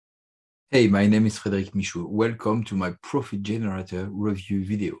Hey, my name is Frédéric Michaud. Welcome to my Profit Generator review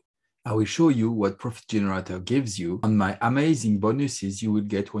video. I will show you what Profit Generator gives you and my amazing bonuses you will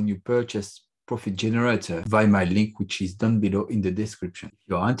get when you purchase Profit Generator via my link, which is down below in the description. If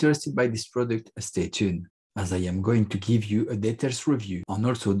you are interested by this product, stay tuned, as I am going to give you a detailed review. And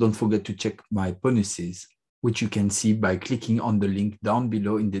also don't forget to check my bonuses, which you can see by clicking on the link down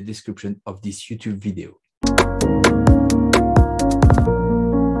below in the description of this YouTube video.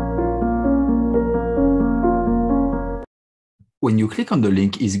 When you click on the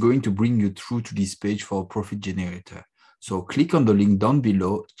link, it's going to bring you through to this page for Profit Generator. So click on the link down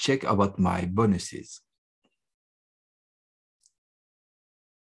below, check about my bonuses.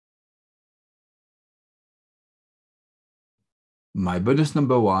 My bonus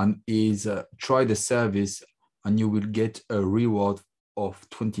number one is try the service and you will get a reward of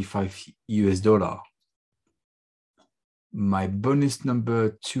 $25 US. My bonus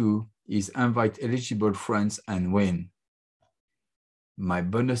number two is invite eligible friends and win. My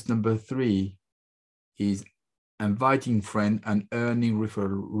bonus number three is inviting friends and earning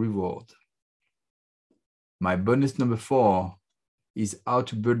referral reward. My bonus number four is how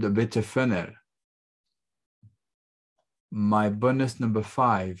to build a better funnel. My bonus number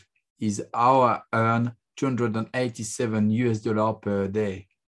five is how I earn $287 US per day.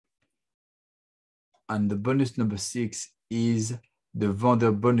 And the bonus number six is the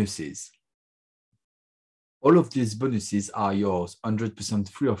vendor bonuses. All of these bonuses are yours, 100%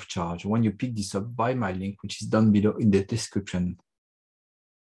 free of charge when you pick this up by my link, which is down below in the description.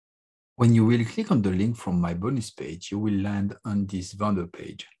 When you will click on the link from my bonus page, you will land on this vendor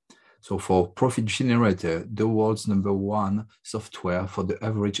page. So for Profit Generator, the world's #1 software for the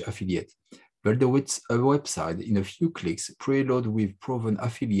average affiliate. Build a website in a few clicks, preload with proven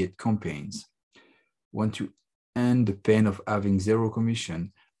affiliate campaigns. Want to end the pain of having zero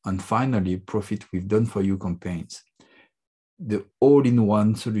commission, and finally, profit with done-for-you campaigns. The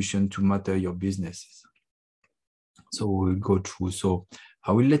all-in-one solution to matter your businesses. So we'll go through. So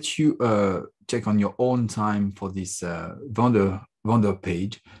I will let you check on your own time for this vendor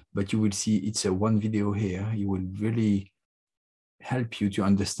page, but you will see it's a one video here. It will really help you to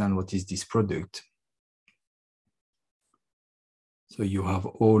understand what is this product. So you have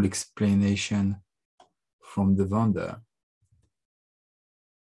all explanation from the vendor.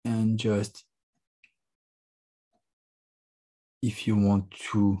 And just if you want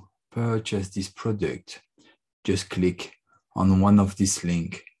to purchase this product, just click on one of these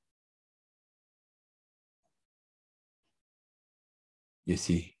links. You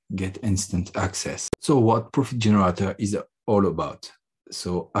see, get instant access. So what Profit Generator is all about.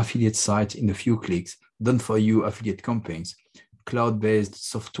 So affiliate site in a few clicks, done for you affiliate campaigns, cloud-based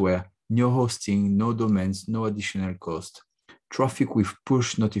software, no hosting, no domains, no additional cost. Traffic with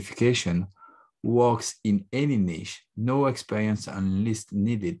push notification, works in any niche, no experience and list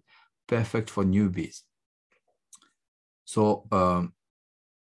needed, perfect for newbies. So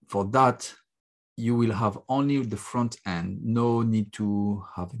for that, you will have only the front end, no need to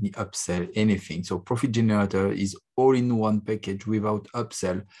have any upsell, anything. So Profit Generator is all in one package without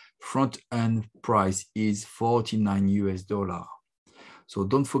upsell. Front end price is $49 US. So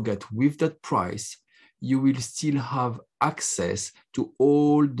don't forget, with that price, you will still have access to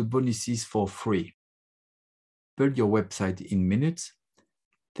all the bonuses for free. Build your website in minutes,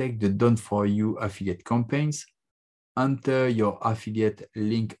 take the done-for-you affiliate campaigns, enter your affiliate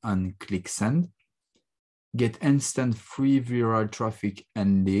link and click send, get instant free viral traffic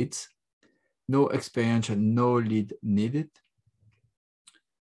and leads, no experience and no lead needed,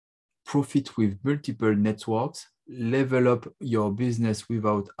 profit with multiple networks, level up your business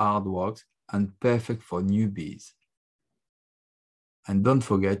without hard work, and perfect for newbies. And don't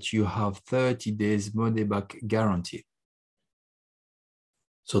forget, you have 30 days money back guarantee.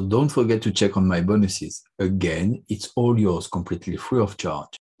 So don't forget to check on my bonuses. Again, it's all yours, completely free of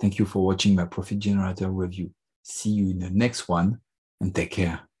charge. Thank you for watching my Profit Generator review. See you in the next one, and take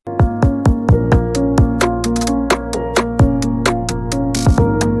care.